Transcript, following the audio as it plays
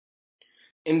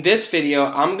In this video,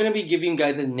 I'm going to be giving you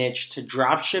guys a niche to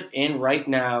dropship in right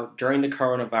now during the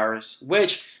coronavirus,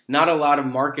 which not a lot of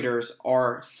marketers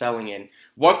are selling in.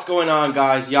 What's going on,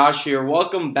 guys? Yash here.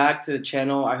 Welcome back to the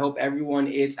channel. I hope everyone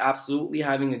is absolutely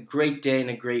having a great day and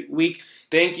a great week.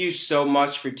 Thank you so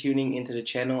much for tuning into the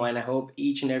channel, and I hope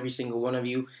each and every single one of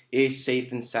you is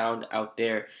safe and sound out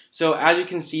there. So as you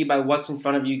can see by what's in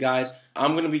front of you guys,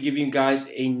 I'm going to be giving you guys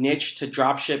a niche to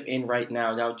dropship in right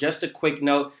now. Now, just a quick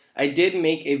note, I did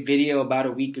make a video about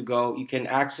a week ago. You can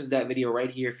access that video right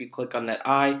here if you click on that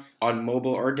I on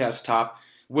mobile or desktop,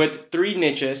 with 3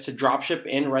 niches to dropship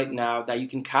in right now that you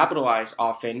can capitalize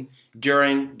often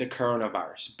during the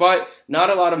coronavirus. But not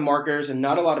a lot of marketers and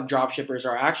not a lot of dropshippers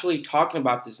are actually talking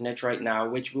about this niche right now,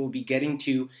 which we'll be getting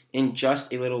to in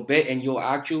just a little bit, and you'll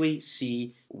actually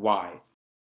see why.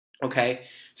 Okay,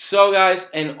 so guys,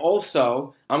 and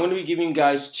also I'm going to be giving you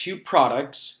guys 2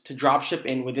 products to dropship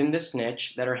in within this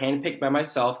niche that are handpicked by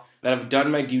myself, that I've done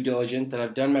my due diligence, that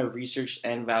I've done my research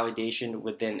and validation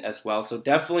within as well. So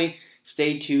definitely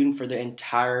stay tuned for the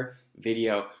entire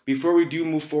video. Before we do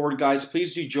move forward, guys,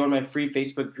 please do join my free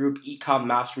Facebook group, Ecom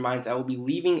Masterminds. I will be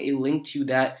leaving a link to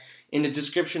that in the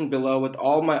description below with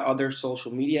all my other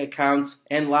social media accounts.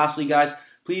 And lastly, guys,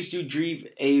 please do leave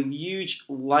a huge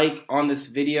like on this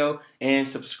video and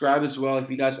subscribe as well if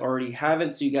you guys already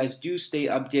haven't, so you guys do stay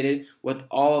updated with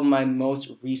all of my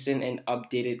most recent and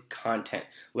updated content.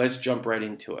 Let's jump right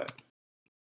into it.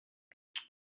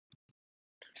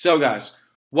 So guys,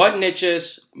 what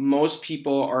niches most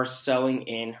people are selling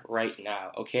in right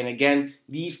now? Okay, and again,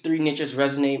 these 3 niches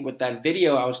resonate with that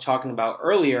video I was talking about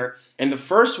earlier. And the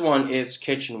first one is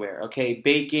kitchenware, okay,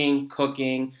 baking,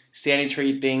 cooking,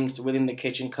 sanitary things within the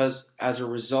kitchen, because as a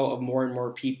result of more and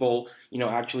more people,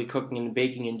 actually cooking and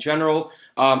baking in general,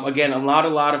 again, a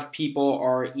lot of people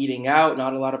are eating out.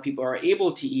 Not a lot of people are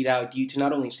able to eat out due to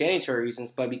not only sanitary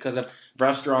reasons, but because of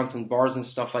restaurants and bars and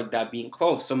stuff like that being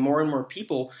closed. So more and more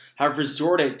people have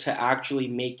resorted to actually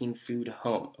making food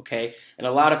home, okay? And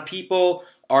a lot of people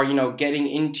are, getting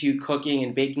into cooking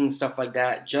and baking stuff like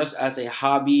that just as a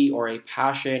hobby or a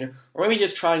passion, or maybe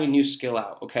just trying a new skill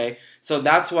out, okay? So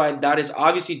that's why that is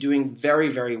obviously doing very,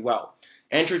 very well.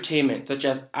 Entertainment, such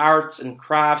as arts and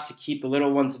crafts, to keep the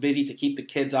little ones busy, to keep the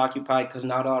kids occupied because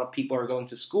not a lot of people are going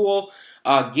to school.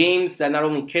 Games that not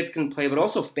only kids can play, but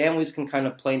also families can kind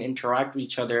of play and interact with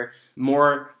each other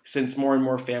more, since more and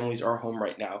more families are home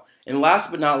right now. And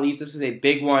last but not least, this is a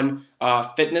big one,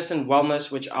 fitness and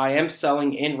wellness, which I am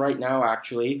selling in right now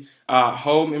actually.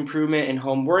 Home improvement and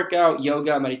home workout,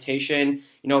 yoga, meditation.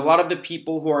 A lot of the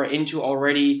people who are into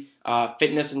already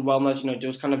fitness and wellness,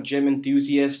 those kind of gym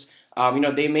enthusiasts,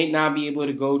 they may not be able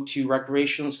to go to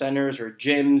recreational centers or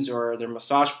gyms or their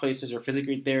massage places or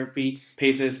physical therapy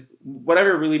places,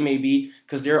 whatever it really may be,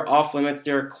 because they're off limits,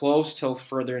 they're closed till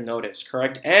further notice,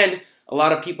 correct? And a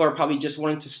lot of people are probably just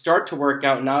wanting to start to work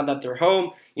out now that they're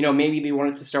home. Maybe they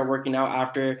wanted to start working out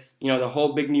after, the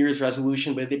whole big New Year's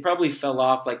resolution, but they probably fell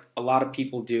off like a lot of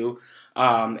people do.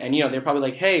 And they're probably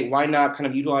like, hey, why not kind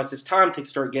of utilize this time to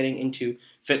start getting into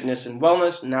fitness and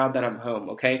wellness now that I'm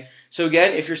home, okay? So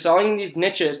again, if you're selling these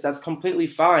niches, that's completely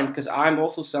fine, because I'm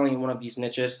also selling one of these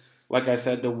niches. Like I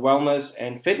said, the wellness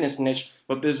and fitness niche.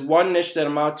 But there's one niche that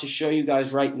I'm about to show you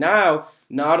guys right now.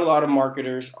 Not a lot of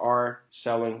marketers are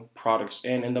selling products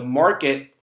in. And the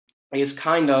market is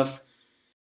kind of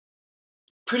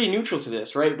pretty neutral to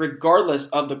this, right? Regardless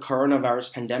of the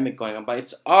coronavirus pandemic going on. But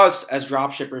it's us as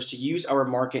dropshippers to use our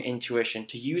market intuition,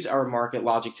 to use our market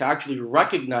logic, to actually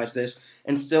recognize this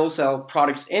and still sell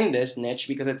products in this niche,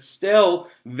 because it's still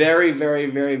very, very,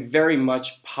 very, very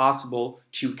much possible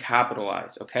to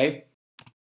capitalize, okay?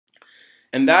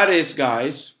 And that is,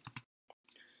 guys,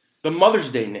 the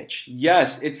Mother's Day niche.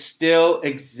 Yes, it still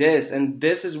exists, and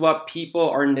this is what people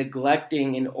are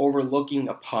neglecting and overlooking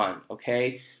upon,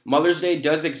 okay? Mother's Day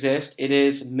does exist. It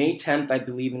is May 10th, I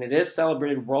believe, and it is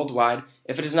celebrated worldwide.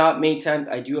 If it is not May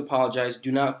 10th, I do apologize.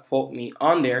 Do not quote me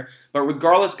on there. But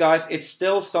regardless, guys, it's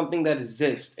still something that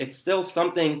exists. It's still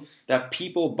something that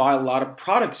people buy a lot of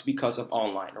products because of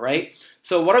online, right?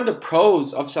 So what are the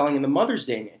pros of selling in the Mother's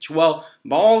Day niche? Well,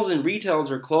 malls and retailers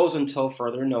are closed until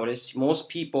further notice. Most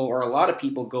people, or a lot of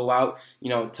people, go out,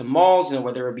 to malls,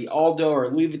 whether it be Aldo or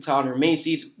Louis Vuitton or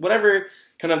Macy's, whatever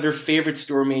kind of their favorite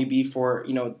store may be for,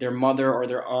 their mother or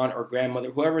their aunt or grandmother,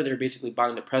 whoever they're basically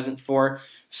buying the present for.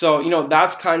 So,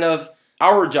 that's kind of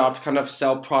our job to kind of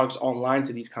sell products online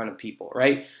to these kind of people,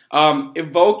 right?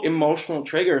 Evoke emotional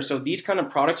triggers. So these kind of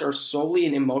products are solely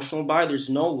an emotional buy. There's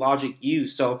no logic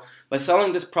used. So by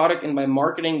selling this product and by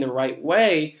marketing the right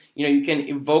way, you can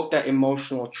evoke that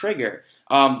emotional trigger.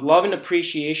 Love and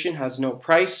appreciation has no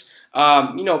price.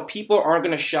 People aren't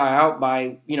going to shy out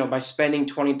by spending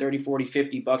 20, 30, 40,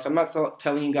 50 bucks. I'm not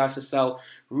telling you guys to sell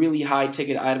really high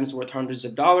ticket items worth hundreds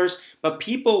of dollars, but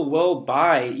people will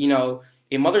buy,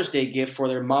 a Mother's Day gift for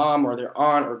their mom or their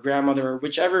aunt or grandmother or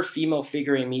whichever female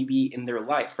figure it may be in their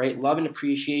life, right? Love and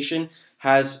appreciation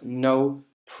has no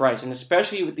price. And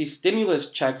especially with these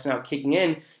stimulus checks now kicking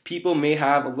in, people may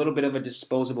have a little bit of a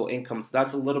disposable income. So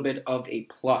that's a little bit of a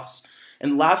plus.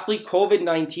 And lastly,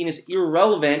 COVID-19 is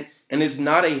irrelevant and is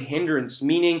not a hindrance,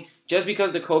 meaning just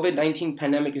because the COVID-19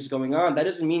 pandemic is going on, that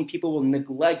doesn't mean people will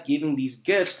neglect giving these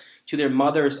gifts to their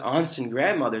mothers, aunts, and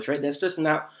grandmothers, right? That's just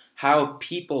not how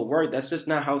people work. That's just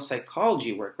not how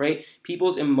psychology works, right?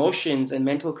 People's emotions and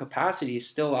mental capacity is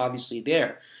still obviously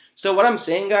there. So what I'm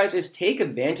saying, guys, is take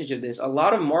advantage of this. A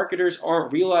lot of marketers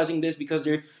aren't realizing this because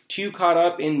they're too caught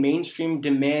up in mainstream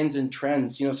demands and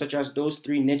trends, such as those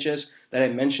 3 niches that I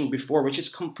mentioned before, which is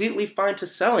completely fine to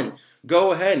sell in.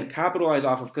 Go ahead and capitalize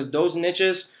off of, because those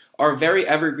niches are very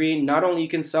evergreen. Not only you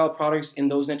can sell products in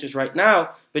those niches right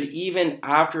now, but even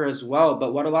after as well.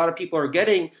 But what a lot of people are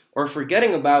getting or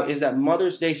forgetting about is that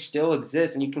Mother's Day still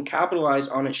exists and you can capitalize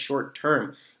on it short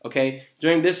term. Okay,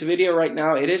 during this video right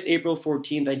now, it is April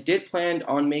 14th. I did plan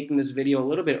on making this video a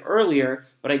little bit earlier,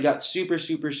 but I got super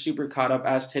caught up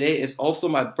as today is also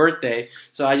my birthday.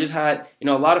 So I just had,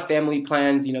 a lot of family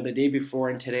plans, the day before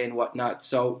and today and whatnot.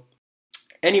 So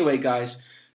anyway, guys,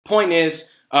 point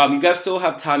is, you guys still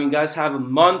have time. You guys have a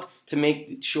month to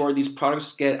make sure these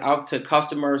products get out to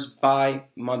customers by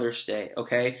Mother's Day,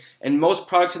 okay? And most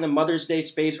products in the Mother's Day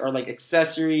space are like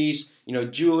accessories,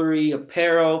 jewelry,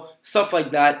 apparel, stuff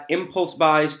like that, impulse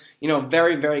buys,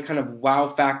 very kind of wow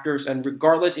factors. And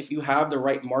regardless if you have the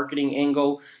right marketing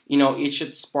angle, it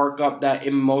should spark up that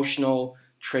emotional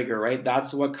trigger, right?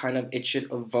 That's what kind of it should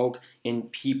evoke in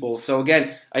people. So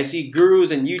again, I see gurus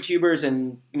and YouTubers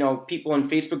and people in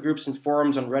Facebook groups and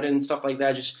forums on Reddit and stuff like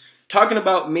that just talking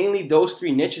about mainly those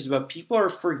 3 niches, but people are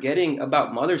forgetting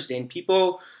about Mother's Day. And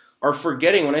people are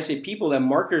forgetting, when I say people, that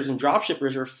marketers and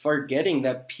dropshippers are forgetting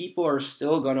that people are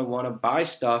still going to want to buy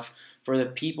stuff for the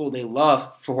people they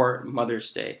love for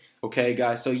Mother's Day. Okay,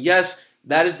 guys? So yes,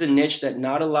 that is the niche that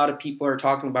not a lot of people are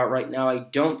talking about right now. I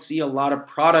don't see a lot of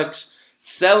products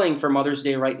selling for Mother's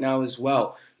Day right now as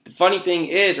well. The funny thing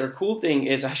is, or cool thing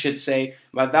is, I should say,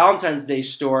 my Valentine's Day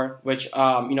store, which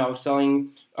I was selling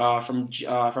from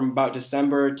about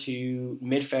December to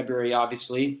mid-February,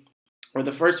 obviously, or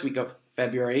the first week of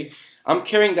February. I'm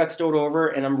carrying that store over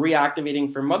and I'm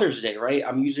reactivating for Mother's Day, right?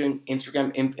 I'm using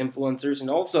Instagram influencers and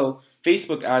also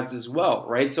Facebook ads as well,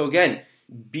 right? So again,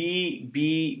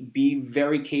 be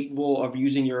very capable of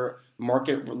using your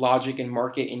market logic and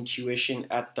market intuition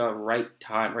at the right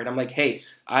time, right? I'm like, hey,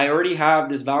 I already have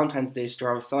this Valentine's Day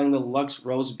store. I was selling the Luxe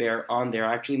Rose Bear on there.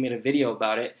 I actually made a video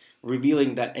about it,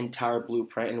 revealing that entire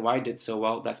blueprint and why I did so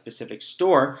well at that specific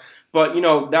store. But,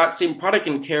 that same product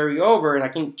can carry over and I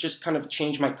can just kind of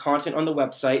change my content on the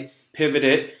website, pivot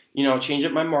it, change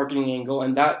up my marketing angle,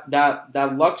 and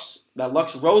that Luxe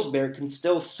Rose Bear can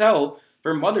still sell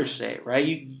for Mother's Day, right?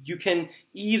 You can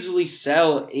easily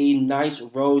sell a nice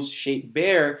rose-shaped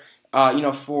bear,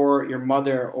 for your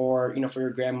mother or, for your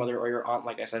grandmother or your aunt,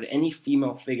 like I said, any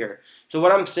female figure. So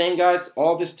what I'm saying, guys,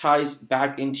 all this ties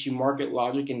back into market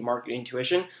logic and market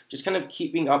intuition, just kind of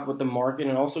keeping up with the market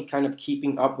and also kind of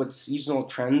keeping up with seasonal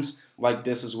trends like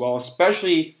this as well,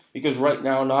 especially because right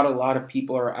now not a lot of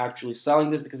people are actually selling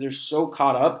this because they're so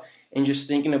caught up and just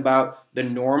thinking about the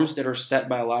norms that are set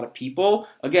by a lot of people,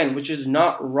 again, which is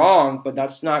not wrong, but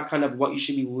that's not kind of what you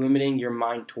should be limiting your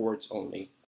mind towards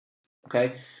only.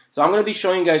 Okay, so I'm going to be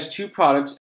showing you guys 2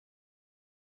 products.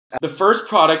 The first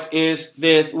product is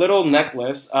this little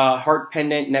necklace, heart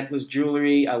pendant necklace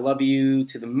jewelry. I love you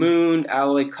to the moon,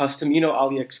 alloy custom,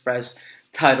 AliExpress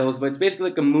titles, but it's basically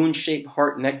like a moon-shaped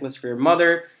heart necklace for your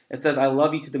mother. It says, I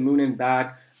love you to the moon and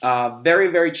back.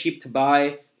 Very cheap to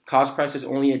buy. Cost price is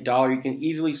only $1. You can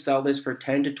easily sell this for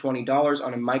 $10 to $20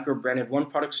 on a micro-branded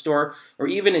one-product store or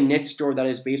even a niche store that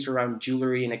is based around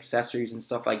jewelry and accessories and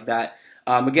stuff like that.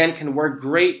 Again, can work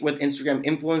great with Instagram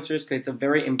influencers because it's a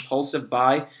very impulsive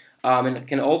buy, and it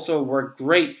can also work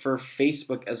great for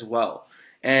Facebook as well.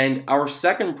 And our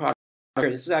second product,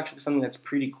 this is actually something that's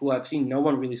pretty cool. I've seen no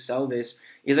one really sell this.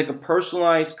 Is like a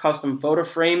personalized custom photo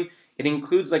frame. It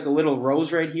includes like a little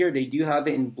rose right here. They do have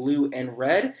it in blue and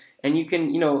red, and you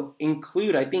can,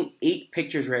 include, I think, 8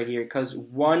 pictures right here, because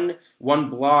one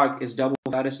blog is double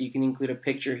sided, so you can include a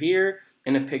picture here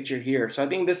and a picture here. So I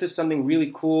think this is something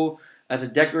really cool as a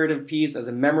decorative piece, as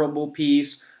a memorable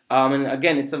piece. And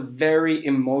again, it's a very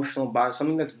emotional box,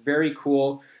 something that's very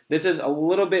cool. This is a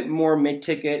little bit more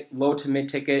mid-ticket, low to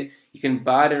mid-ticket. You can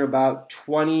buy it at about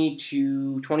 20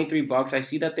 to 23 bucks. I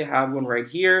see that they have one right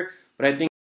here, but I think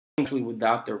actually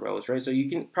without the rose, right? So you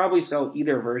can probably sell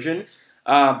either version,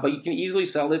 but you can easily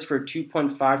sell this for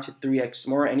 2.5 to 3x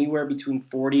more, anywhere between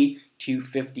 40 to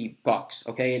 50 bucks,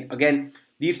 okay? And again,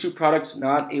 these two products,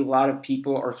 not a lot of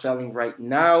people are selling right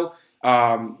now.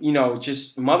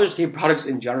 Just Mother's Day products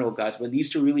in general, guys, but these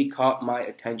two really caught my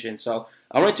attention. So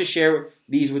I wanted to share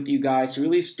these with you guys to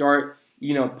really start,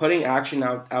 putting action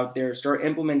out there, start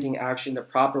implementing action the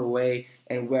proper way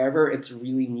and wherever it's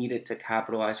really needed to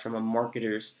capitalize from a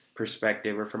marketer's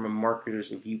perspective or from a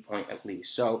marketer's viewpoint at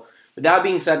least. So with that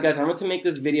being said, guys, I want to make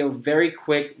this video very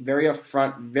quick, very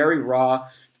upfront, very raw,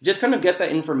 just kind of get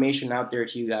that information out there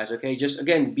to you guys, okay? Just,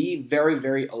 again, be very,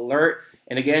 very alert.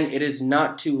 And again, it is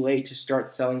not too late to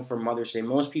start selling for Mother's Day.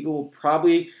 Most people will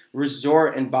probably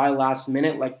resort and buy last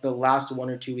minute, like the last 1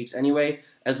 or 2 weeks anyway.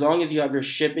 As long as you have your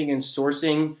shipping and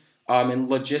sourcing and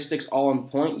logistics all on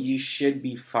point, you should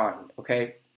be fine,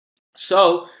 okay?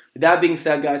 So, with that being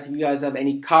said, guys, if you guys have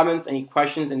any comments, any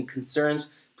questions, any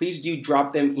concerns, please do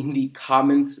drop them in the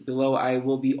comments below. I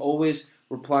will be always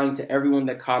replying to everyone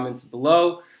that comments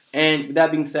below. And with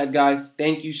that being said, guys,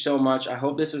 thank you so much. I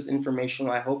hope this was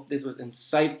informational. I hope this was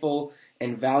insightful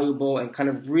and valuable and kind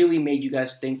of really made you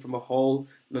guys think from a whole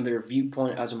another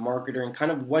viewpoint as a marketer and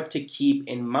kind of what to keep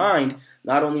in mind,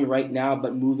 not only right now,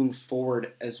 but moving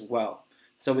forward as well.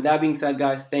 So with that being said,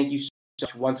 guys, thank you so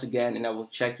much once again, and I will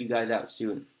check you guys out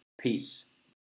soon. Peace.